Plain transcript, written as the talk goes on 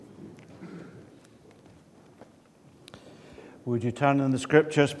Would you turn in the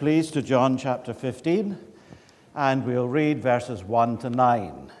scriptures, please, to John chapter 15, and we'll read verses 1 to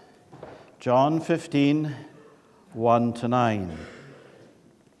 9. John 15, 1 to 9.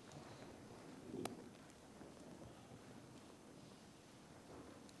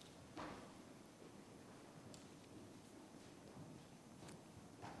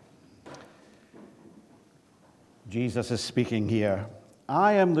 Jesus is speaking here.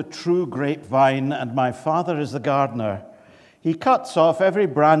 I am the true grapevine, and my Father is the gardener. He cuts off every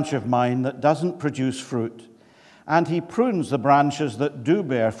branch of mine that doesn't produce fruit, and he prunes the branches that do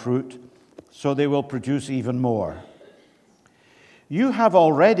bear fruit, so they will produce even more. You have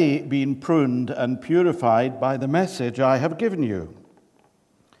already been pruned and purified by the message I have given you.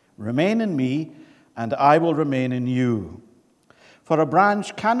 Remain in me, and I will remain in you. For a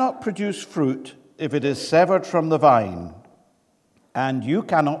branch cannot produce fruit if it is severed from the vine, and you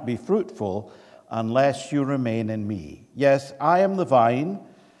cannot be fruitful unless you remain in me. Yes, I am the vine,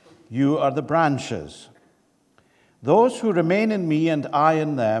 you are the branches. Those who remain in me and I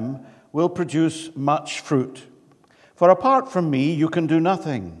in them will produce much fruit. For apart from me, you can do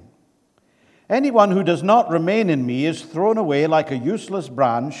nothing. Anyone who does not remain in me is thrown away like a useless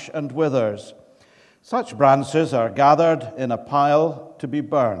branch and withers. Such branches are gathered in a pile to be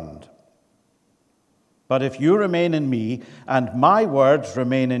burned. But if you remain in me and my words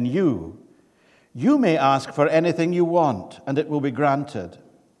remain in you, you may ask for anything you want, and it will be granted.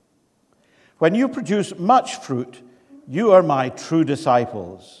 When you produce much fruit, you are my true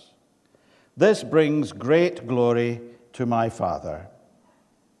disciples. This brings great glory to my Father.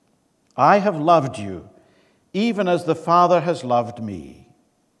 I have loved you, even as the Father has loved me.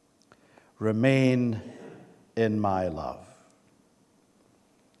 Remain in my love.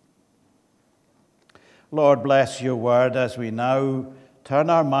 Lord, bless your word as we now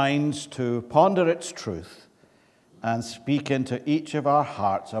turn our minds to ponder its truth and speak into each of our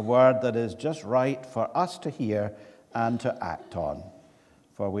hearts a word that is just right for us to hear and to act on.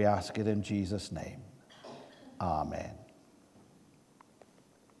 For we ask it in Jesus' name. Amen.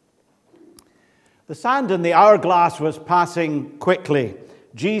 The sand in the hourglass was passing quickly.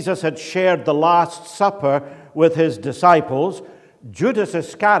 Jesus had shared the Last Supper with his disciples. Judas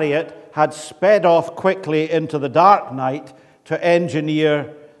Iscariot had sped off quickly into the dark night to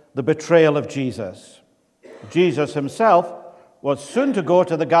engineer the betrayal of Jesus. Jesus himself was soon to go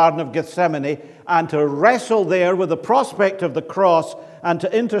to the Garden of Gethsemane and to wrestle there with the prospect of the cross and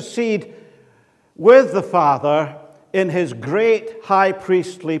to intercede with the Father in his great high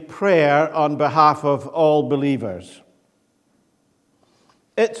priestly prayer on behalf of all believers.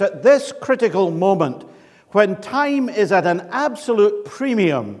 It's at this critical moment, when time is at an absolute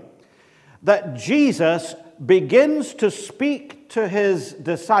premium, that Jesus begins to speak to his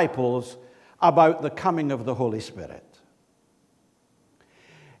disciples about the coming of the Holy Spirit.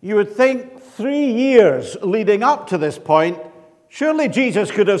 You would think 3 years leading up to this point, surely Jesus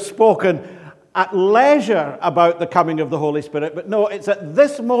could have spoken at leisure about the coming of the Holy Spirit. But no, it's at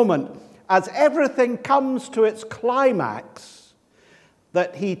this moment, as everything comes to its climax,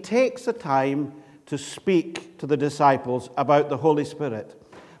 that he takes the time to speak to the disciples about the Holy Spirit.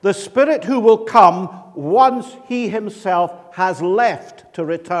 The Spirit who will come once he himself has left to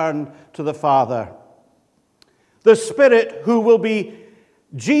return to the Father. The Spirit who will be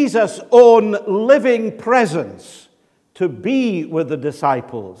Jesus' own living presence to be with the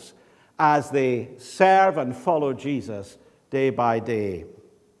disciples as they serve and follow Jesus day by day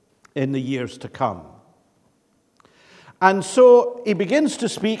in the years to come. And so he begins to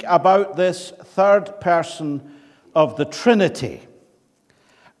speak about this third person of the Trinity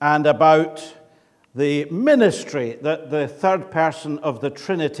and about the ministry that the third person of the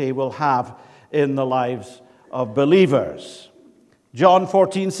Trinity will have in the lives of believers. John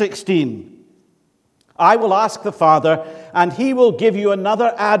 14:16. I will ask the Father, and he will give you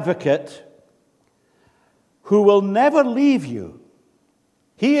another advocate who will never leave you.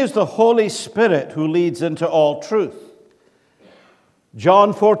 He is the Holy Spirit who leads into all truth.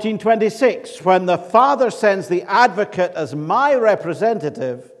 John 14:26. When the Father sends the advocate as my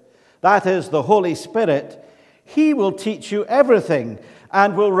representative, that is the Holy Spirit, he will teach you everything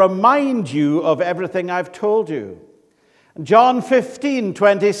and will remind you of everything I've told you. John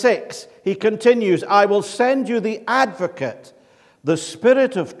 15:26, he continues, I will send you the advocate, the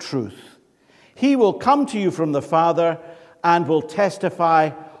Spirit of truth. He will come to you from the Father and will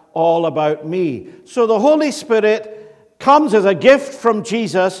testify all about me. So the Holy Spirit comes as a gift from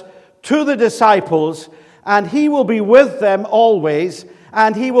Jesus to the disciples, and he will be with them always,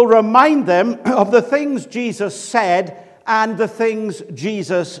 and he will remind them of the things Jesus said and the things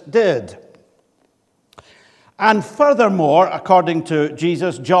Jesus did. And furthermore, according to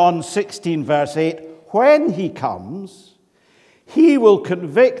Jesus, John 16, verse 8, when he comes, he will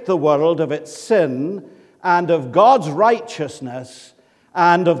convict the world of its sin and of God's righteousness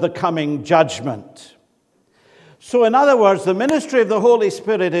and of the coming judgment. So in other words, the ministry of the Holy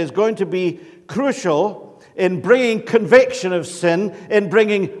Spirit is going to be crucial in bringing conviction of sin, in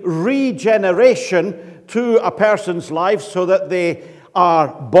bringing regeneration to a person's life so that they are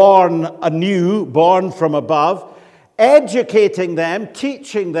born anew, born from above, educating them,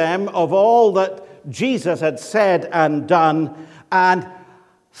 teaching them of all that Jesus had said and done, and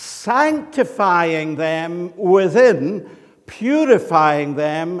sanctifying them within, purifying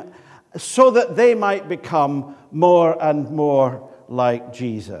them so that they might become more and more like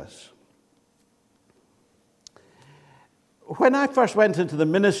Jesus. When I first went into the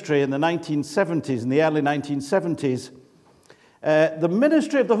ministry in the 1970s, in the early 1970s, the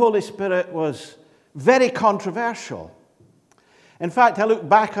ministry of the Holy Spirit was very controversial. In fact, I look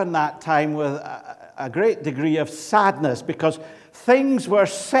back on that time with a great degree of sadness because things were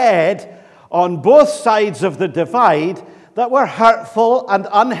said on both sides of the divide that were hurtful and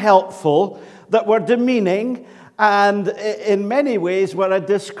unhelpful, that were demeaning, and in many ways were a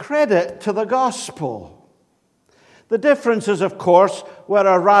discredit to the gospel. The differences, of course, were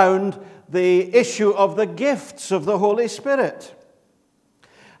around the issue of the gifts of the Holy Spirit.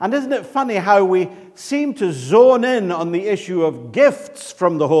 And isn't it funny how we seem to zone in on the issue of gifts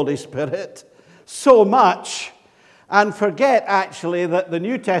from the Holy Spirit so much and forget actually that the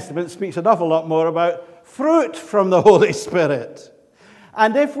New Testament speaks an awful lot more about fruit from the Holy Spirit.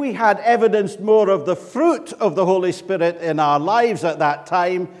 And if we had evidenced more of the fruit of the Holy Spirit in our lives at that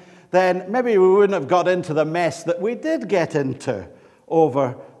time, then maybe we wouldn't have got into the mess that we did get into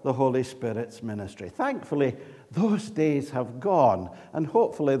over the Holy Spirit's ministry. Thankfully, those days have gone, and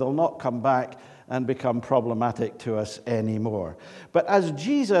hopefully they'll not come back and become problematic to us anymore. But as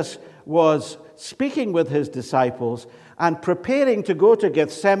Jesus was speaking with his disciples and preparing to go to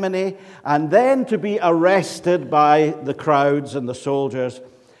Gethsemane and then to be arrested by the crowds and the soldiers,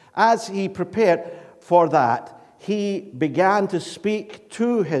 as he prepared for that, he began to speak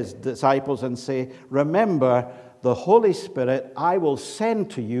to his disciples and say, remember, the Holy Spirit I will send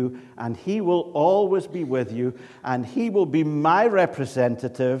to you, and he will always be with you, and he will be my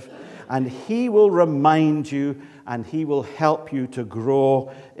representative, and he will remind you, and he will help you to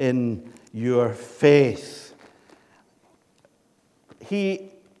grow in your faith.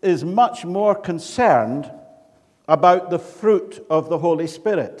 He is much more concerned about the fruit of the Holy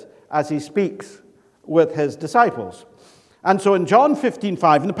Spirit as he speaks with his disciples. And so in John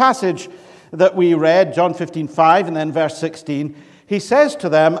 15:5, in the passage that we read, John 15:5 and then verse 16, he says to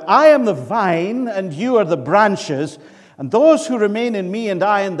them, I am the vine and you are the branches, and those who remain in me and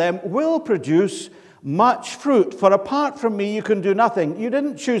I in them will produce much fruit. For apart from me you can do nothing. You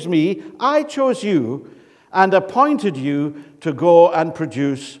didn't choose me, I chose you and appointed you to go and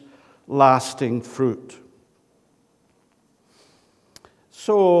produce lasting fruit.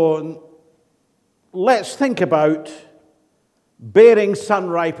 So let's think about bearing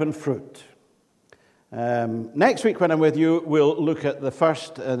sun-ripened fruit. Next week when I'm with you, we'll look at the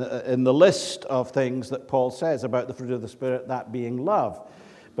first in the list of things that Paul says about the fruit of the Spirit, that being love.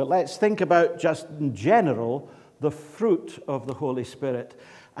 But let's think about just in general the fruit of the Holy Spirit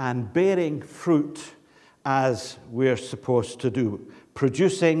and bearing fruit as we're supposed to do,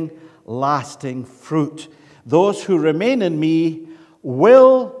 producing lasting fruit. Those who remain in me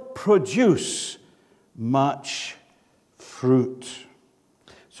will produce much fruit.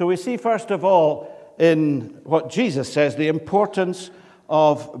 So we see first of all in what Jesus says, the importance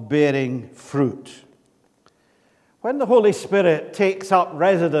of bearing fruit. When the Holy Spirit takes up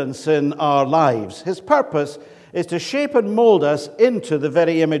residence in our lives, his purpose is to shape and mold us into the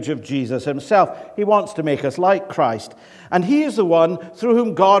very image of Jesus himself. He wants to make us like Christ. And he is the one through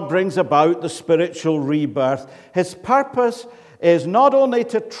whom God brings about the spiritual rebirth. His purpose is not only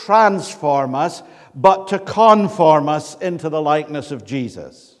to transform us, but to conform us into the likeness of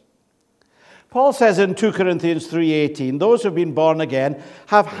Jesus. Paul says in 2 Corinthians 3:18, those who have been born again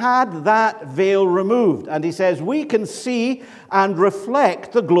have had that veil removed. And he says, we can see and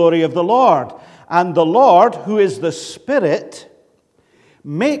reflect the glory of the Lord. And the Lord, who is the Spirit,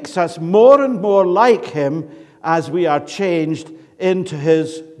 makes us more and more like him as we are changed into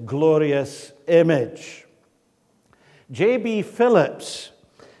his glorious image. J.B. Phillips,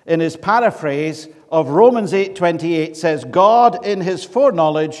 in his paraphrase of Romans 8:28, says, God, in his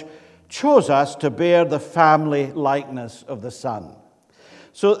foreknowledge, chose us to bear the family likeness of the Son.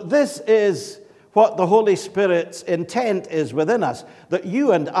 So this is what the Holy Spirit's intent is within us, that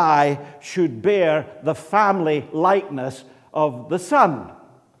you and I should bear the family likeness of the Son.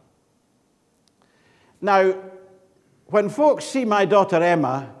 Now, when folks see my daughter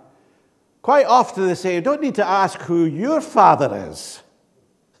Emma, quite often they say, you don't need to ask who your father is.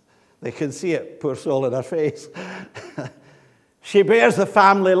 They can see it, poor soul, in her face. She bears the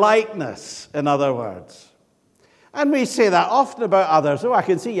family likeness, in other words. And we say that often about others. Oh, I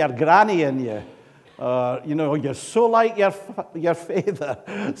can see your granny in you. You're so like your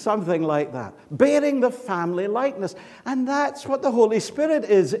father. Something like that. Bearing the family likeness. And that's what the Holy Spirit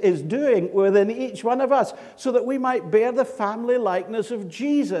is doing within each one of us, so that we might bear the family likeness of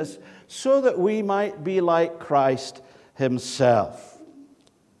Jesus, so that we might be like Christ himself.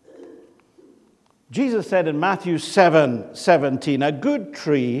 Jesus said in Matthew 7:17, a good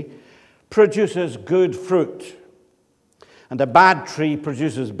tree produces good fruit, and a bad tree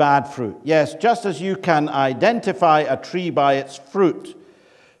produces bad fruit. Yes, just as you can identify a tree by its fruit,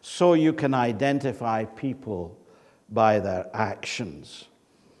 so you can identify people by their actions.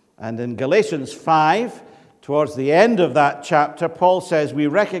 And in Galatians 5, towards the end of that chapter, Paul says we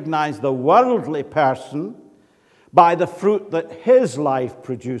recognize the worldly person by the fruit that his life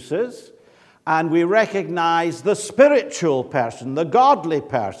produces, and we recognize the spiritual person, the godly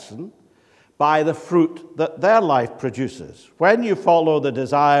person, by the fruit that their life produces. When you follow the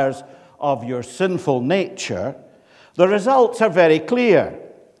desires of your sinful nature, the results are very clear.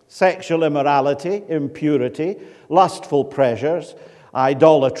 Sexual immorality, impurity, lustful pleasures,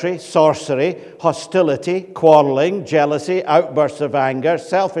 idolatry, sorcery, hostility, quarreling, jealousy, outbursts of anger,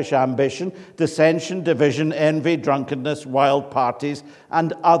 selfish ambition, dissension, division, envy, drunkenness, wild parties,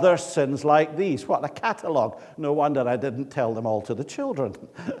 and other sins like these. What a catalogue. No wonder I didn't tell them all to the children.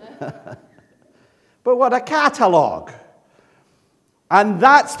 But what a catalogue. And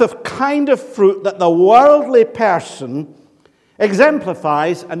that's the kind of fruit that the worldly person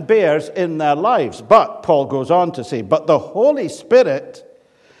exemplifies and bears in their lives. But, Paul goes on to say, but the Holy Spirit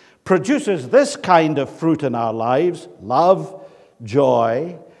produces this kind of fruit in our lives: love,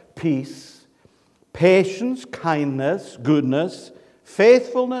 joy, peace, patience, kindness, goodness,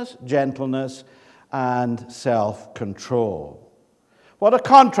 faithfulness, gentleness, and self-control. What a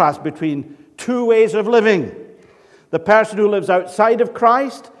contrast between two ways of living. The person who lives outside of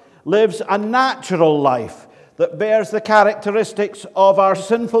Christ lives a natural life that bears the characteristics of our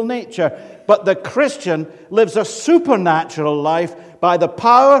sinful nature. But the Christian lives a supernatural life by the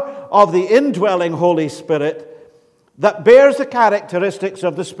power of the indwelling Holy Spirit that bears the characteristics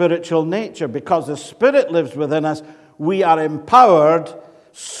of the spiritual nature. Because the Spirit lives within us, we are empowered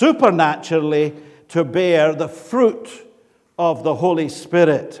supernaturally to bear the fruit of the Holy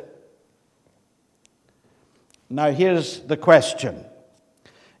Spirit. Now here's the question.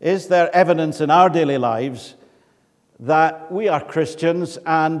 Is there evidence in our daily lives that we are Christians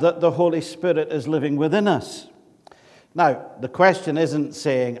and that the Holy Spirit is living within us? Now, the question isn't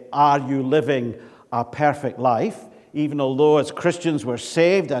saying, are you living a perfect life? Even although as Christians we're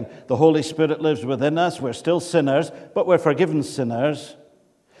saved and the Holy Spirit lives within us, we're still sinners, but we're forgiven sinners.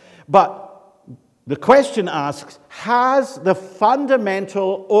 But the question asks, has the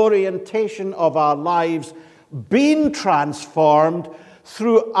fundamental orientation of our lives been transformed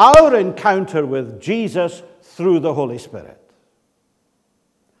through our encounter with Jesus through the Holy Spirit?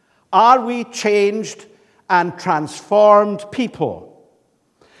 Are we changed and transformed people?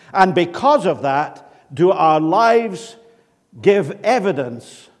 And because of that, do our lives give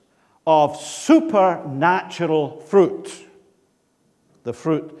evidence of supernatural fruit? The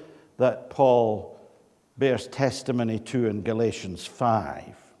fruit that Paul bears testimony to in Galatians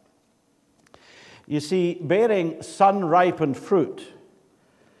 5. You see, bearing sun-ripened fruit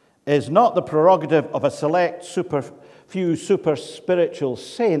is not the prerogative of a select few super spiritual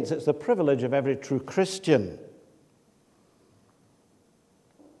saints. It's the privilege of every true Christian.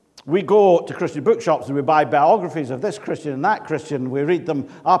 We go to Christian bookshops and we buy biographies of this Christian and that Christian. We read them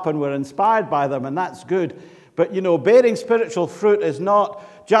up and we're inspired by them, and that's good. But, bearing spiritual fruit is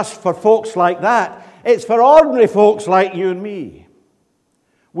not just for folks like that. It's for ordinary folks like you and me.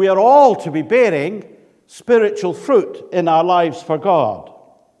 We are all to be bearing spiritual fruit in our lives for God.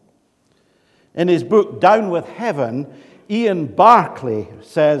 In his book, Down with Heaven, Ian Barclay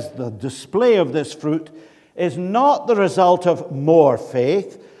says the display of this fruit is not the result of more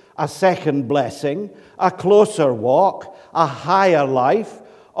faith, a second blessing, a closer walk, a higher life,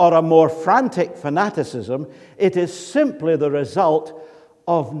 or a more frantic fanaticism. It is simply the result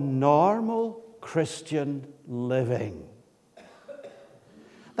of normal Christian living.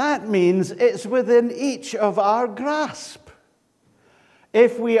 That means it's within each of our grasp.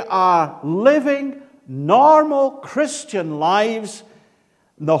 if we are living normal Christian lives,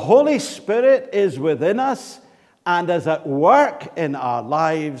 the Holy Spirit is within us and is at work in our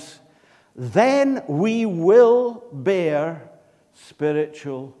lives, then we will bear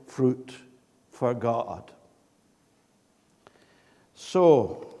spiritual fruit for God.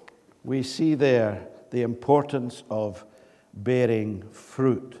 So, we see there the importance of bearing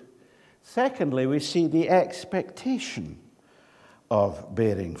fruit. Secondly, we see the expectation of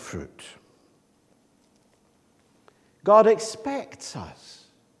bearing fruit. God expects us,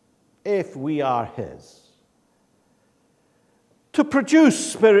 if we are His, to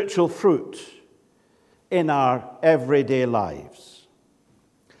produce spiritual fruit in our everyday lives.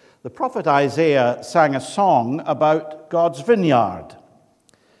 The prophet Isaiah sang a song about God's vineyard.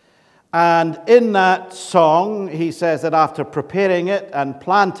 And in that song, he says that after preparing it and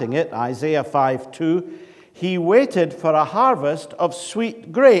planting it, Isaiah 5:2, he waited for a harvest of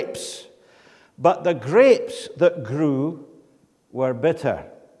sweet grapes, but the grapes that grew were bitter.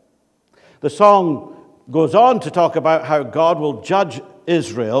 The song goes on to talk about how God will judge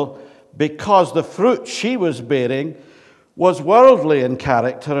Israel because the fruit she was bearing was worldly in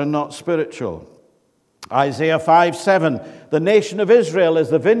character and not spiritual. Isaiah 5:7, the nation of Israel is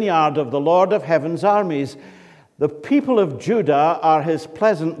the vineyard of the Lord of heaven's armies. The people of Judah are his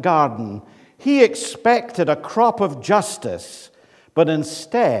pleasant garden. He expected a crop of justice, but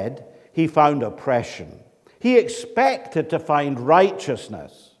instead he found oppression. He expected to find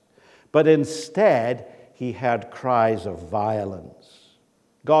righteousness, but instead he heard cries of violence.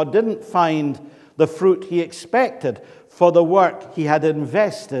 God didn't find the fruit he expected for the work he had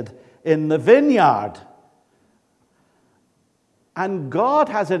invested in the vineyard. And God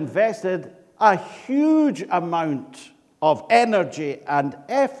has invested a huge amount of energy and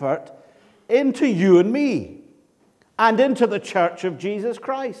effort into you and me and into the church of Jesus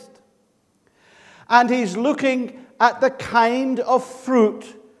Christ. And he's looking at the kind of fruit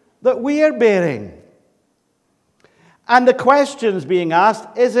that we are bearing. And the question's being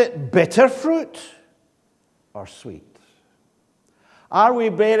asked, is it bitter fruit or sweet? Are we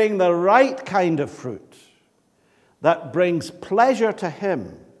bearing the right kind of fruit that brings pleasure to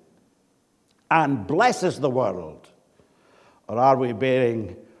him and blesses the world? Or are we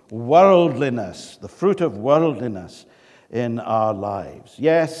bearing worldliness, the fruit of worldliness in our lives?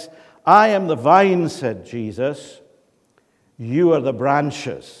 Yes, I am the vine, said Jesus. You are the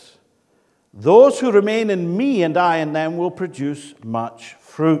branches. Those who remain in me and I in them will produce much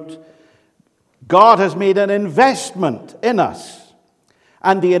fruit. God has made an investment in us,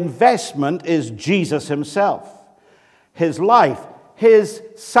 and the investment is Jesus himself. His life, his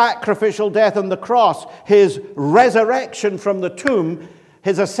sacrificial death on the cross, his resurrection from the tomb,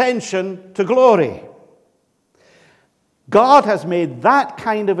 his ascension to glory. God has made that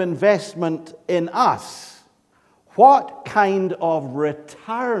kind of investment in us. What kind of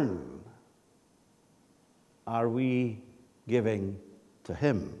return are we giving to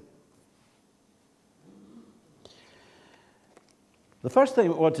him? The first thing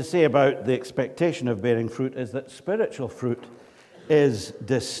I want to say about the expectation of bearing fruit is that spiritual fruit is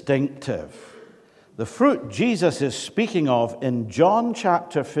distinctive. The fruit Jesus is speaking of in John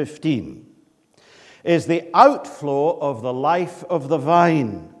chapter 15 is the outflow of the life of the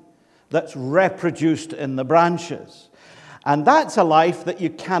vine that's reproduced in the branches. And that's a life that you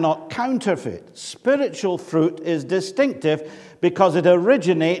cannot counterfeit. Spiritual fruit is distinctive because it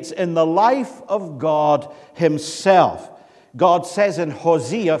originates in the life of God himself. God says in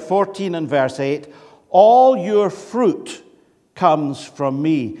Hosea 14 and verse 8, all your fruit comes from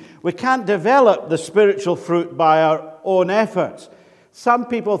me. We can't develop the spiritual fruit by our own efforts. Some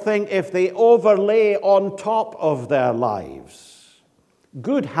people think if they overlay on top of their lives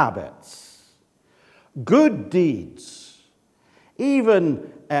good habits, good deeds,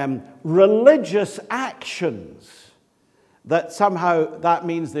 even religious actions, that somehow that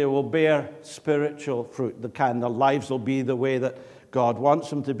means they will bear spiritual fruit. Their lives will be the way that God wants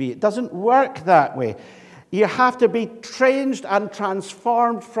them to be. It doesn't work that way. You have to be changed and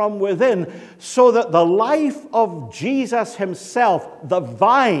transformed from within so that the life of Jesus himself, the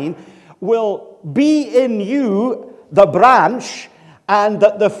vine, will be in you, the branch, and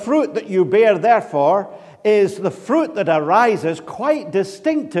that the fruit that you bear, therefore, is the fruit that arises quite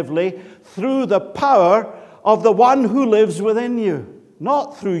distinctively through the power of the one who lives within you.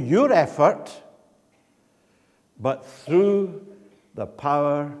 Not through your effort, but through the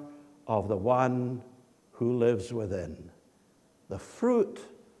power of the one who lives within. The fruit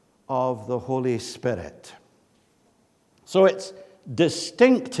of the Holy Spirit. So it's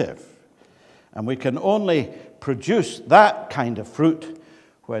distinctive, and we can only produce that kind of fruit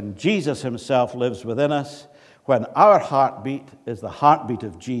when Jesus himself lives within us, when our heartbeat is the heartbeat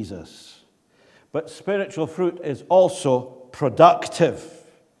of Jesus. But spiritual fruit is also productive.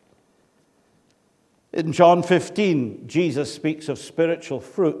 In John 15, Jesus speaks of spiritual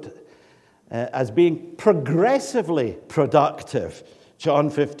fruit as being progressively productive. John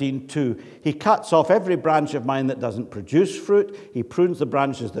 15:2. He cuts off every branch of mine that doesn't produce fruit. He prunes the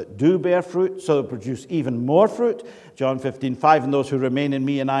branches that do bear fruit, so they'll produce even more fruit. John 15:5. And those who remain in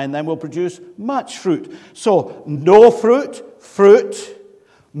me and I in them will produce much fruit. So, no fruit, fruit,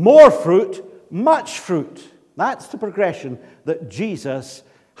 more fruit, much fruit. That's the progression that Jesus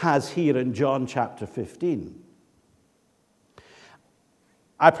has here in John chapter 15.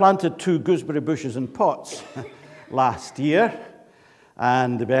 I planted 2 gooseberry bushes in pots last year,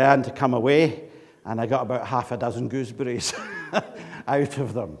 and they began to come away, and I got about half a dozen gooseberries out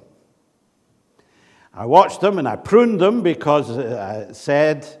of them. I watched them and I pruned them because it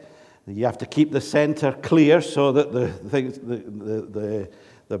said that you have to keep the center clear so that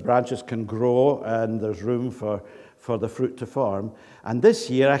the branches can grow and there's room for the fruit to form. And this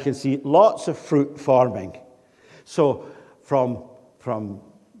year I can see lots of fruit forming. So from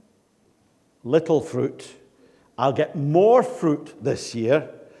little fruit, I'll get more fruit this year,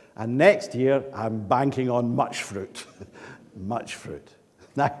 and next year I'm banking on much fruit. Much fruit.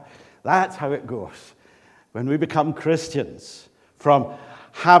 Now, that's how it goes. When we become Christians, from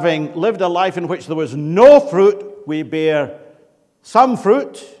having lived a life in which there was no fruit, we bear some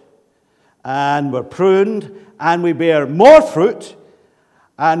fruit, and we're pruned, and we bear more fruit,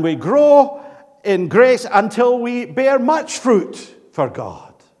 and we grow in grace until we bear much fruit for God.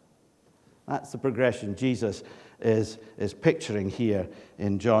 That's the progression Jesus is picturing here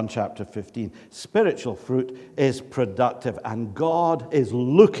in John chapter 15. Spiritual fruit is productive, and God is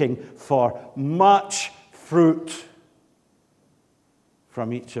looking for much fruit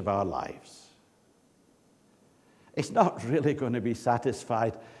from each of our lives. It's not really going to be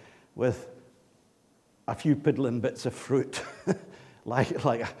satisfied with a few piddling bits of fruit,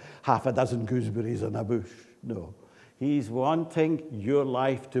 like half a dozen gooseberries in a bush. No. He's wanting your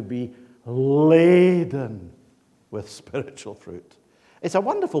life to be laden with spiritual fruit. It's a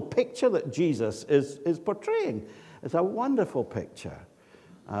wonderful picture that Jesus is portraying. It's a wonderful picture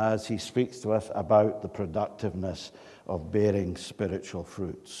as he speaks to us about the productiveness of bearing spiritual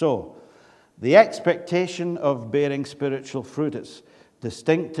fruit. So, the expectation of bearing spiritual fruit, it's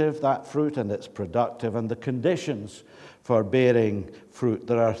distinctive, that fruit, and it's productive, and the conditions for bearing fruit.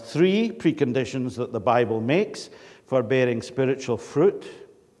 There are 3 preconditions that the Bible makes for bearing spiritual fruit.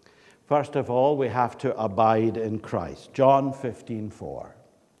 First of all, we have to abide in Christ. John 15:4.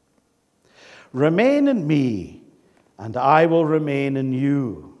 Remain in me, and I will remain in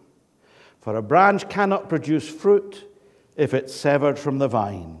you. For a branch cannot produce fruit if it's severed from the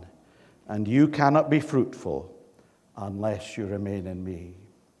vine, and you cannot be fruitful unless you remain in me.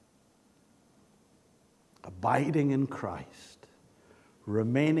 Abiding in Christ,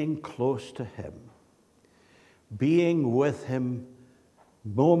 remaining close to him, being with him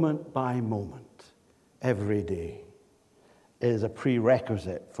moment by moment, every day, is a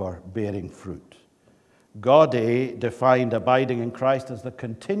prerequisite for bearing fruit. Godet defined abiding in Christ as the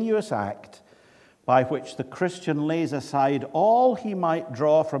continuous act by which the Christian lays aside all he might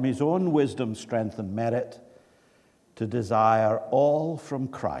draw from his own wisdom, strength, and merit to desire all from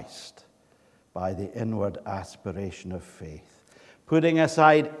Christ by the inward aspiration of faith, putting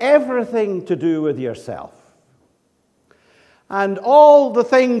aside everything to do with yourself. And all the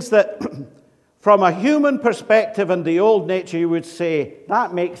things that, from a human perspective and the old nature, you would say,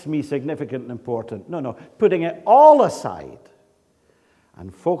 that makes me significant and important. No, putting it all aside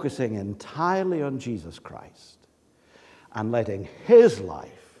and focusing entirely on Jesus Christ and letting his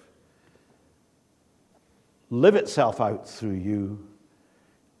life live itself out through you,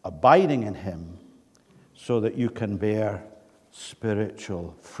 abiding in him so that you can bear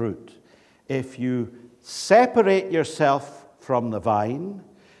spiritual fruit. If you separate yourself from the vine,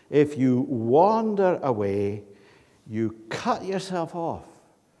 if you wander away, you cut yourself off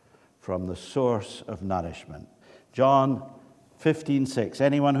from the source of nourishment. John 15:6,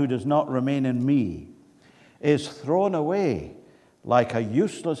 anyone who does not remain in me is thrown away like a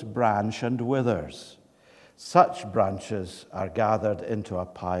useless branch and withers. Such branches are gathered into a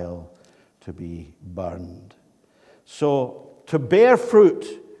pile to be burned. So, to bear fruit,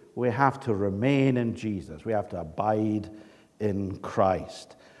 we have to remain in Jesus. We have to abide in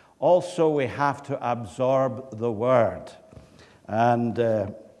Christ. Also, we have to absorb the Word. And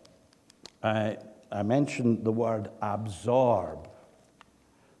I mentioned the word absorb.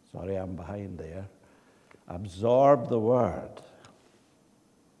 Sorry, I'm behind there. Absorb the Word.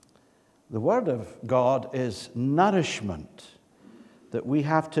 The Word of God is nourishment that we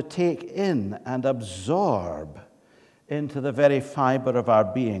have to take in and absorb into the very fiber of our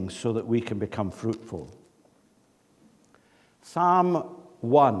being so that we can become fruitful. Psalm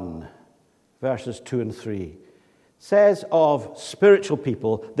 1, verses 2 and 3, says of spiritual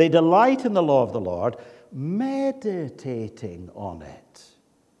people, they delight in the law of the Lord, meditating on it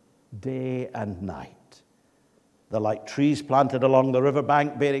day and night. They're like trees planted along the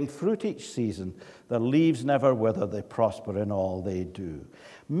riverbank, bearing fruit each season. Their leaves never wither, they prosper in all they do.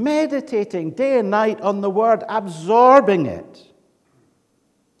 Meditating day and night on the Word, absorbing it.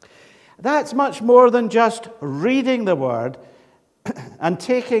 That's much more than just reading the Word and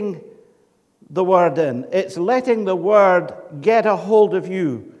taking the Word in. It's letting the Word get a hold of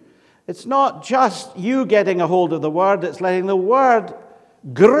you. It's not just you getting a hold of the Word, it's letting the Word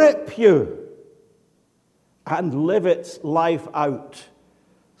grip you and live its life out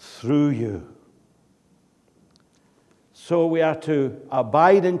through you. So we are to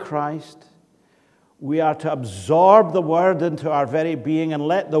abide in Christ. We are to absorb the Word into our very being and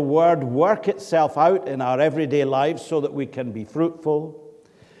let the Word work itself out in our everyday lives so that we can be fruitful.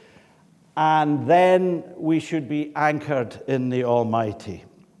 And then we should be anchored in the Almighty.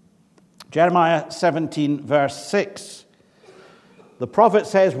 Jeremiah 17, verse 6. The prophet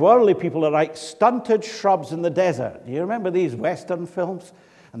says, worldly people are like stunted shrubs in the desert. Do you remember these Western films?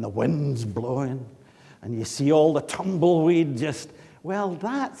 And the wind's blowing, and you see all the tumbleweed just... Well,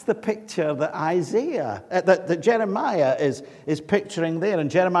 that's the picture that that Jeremiah is picturing there in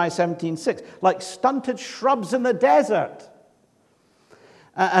Jeremiah 17:6, like stunted shrubs in the desert.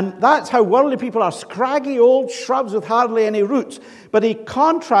 And that's how worldly people are, scraggy old shrubs with hardly any roots. But he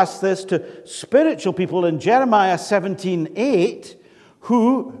contrasts this to spiritual people in Jeremiah 17:8,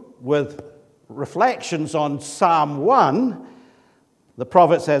 who, with reflections on Psalm 1, the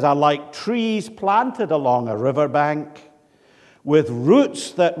prophet says, are like trees planted along a riverbank, with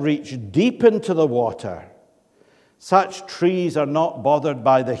roots that reach deep into the water. Such trees are not bothered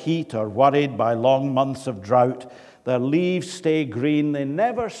by the heat or worried by long months of drought. Their leaves stay green. They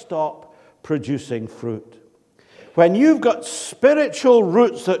never stop producing fruit. When you've got spiritual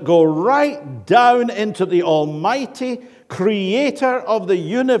roots that go right down into the Almighty Creator of the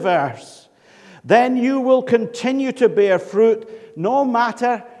universe, then you will continue to bear fruit no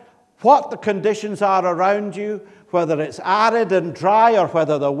matter what the conditions are around you, whether it's arid and dry or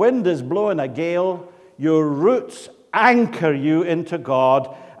whether the wind is blowing a gale. Your roots anchor you into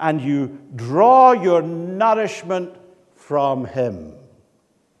God and you draw your nourishment from Him.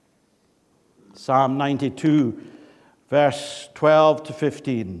 Psalm 92, verse 12 to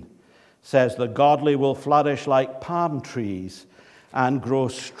 15 says, the godly will flourish like palm trees and grow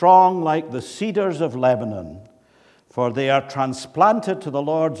strong like the cedars of Lebanon, for they are transplanted to the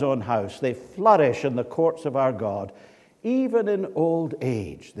Lord's own house. They flourish in the courts of our God. Even in old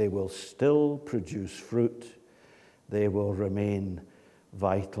age, they will still produce fruit. They will remain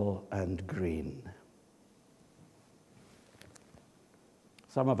vital and green.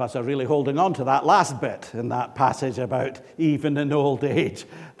 Some of us are really holding on to that last bit in that passage about even in old age,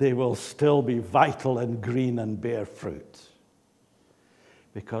 they will still be vital and green and bear fruit.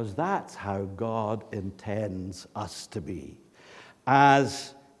 Because that's how God intends us to be.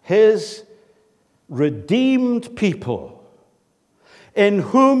 As His redeemed people, in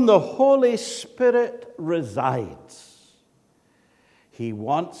whom the Holy Spirit resides, He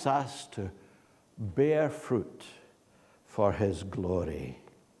wants us to bear fruit for His glory.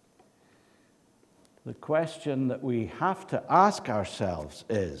 The question that we have to ask ourselves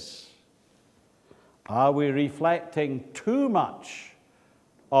is, are we reflecting too much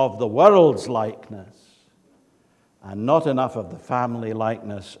of the world's likeness and not enough of the family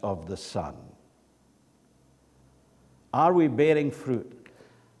likeness of the Son? Are we bearing fruit,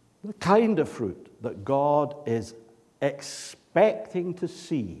 the kind of fruit that God is expecting to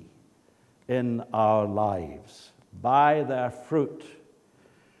see in our lives? By their fruit,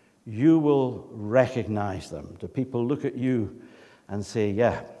 you will recognize them. Do people look at you and say,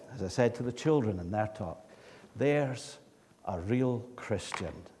 yeah, as I said to the children in their talk, there's a real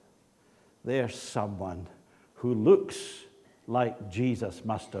Christian. There's someone who looks like Jesus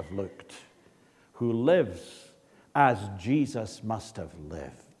must have looked, who lives as Jesus must have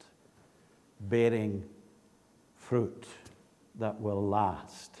lived, bearing fruit that will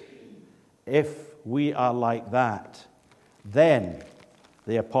last. If we are like that, then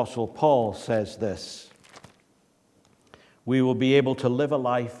the Apostle Paul says this: we will be able to live a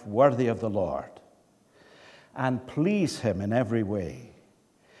life worthy of the Lord and please Him in every way,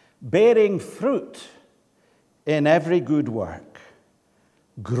 bearing fruit in every good work,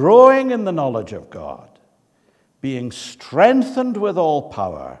 growing in the knowledge of God, being strengthened with all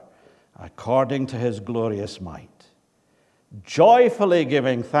power according to his glorious might, joyfully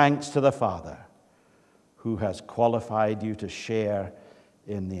giving thanks to the Father, who has qualified you to share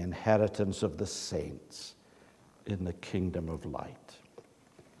in the inheritance of the saints in the kingdom of light.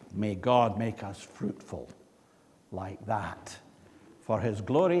 May God make us fruitful like that, for his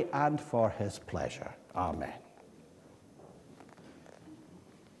glory and for his pleasure. Amen.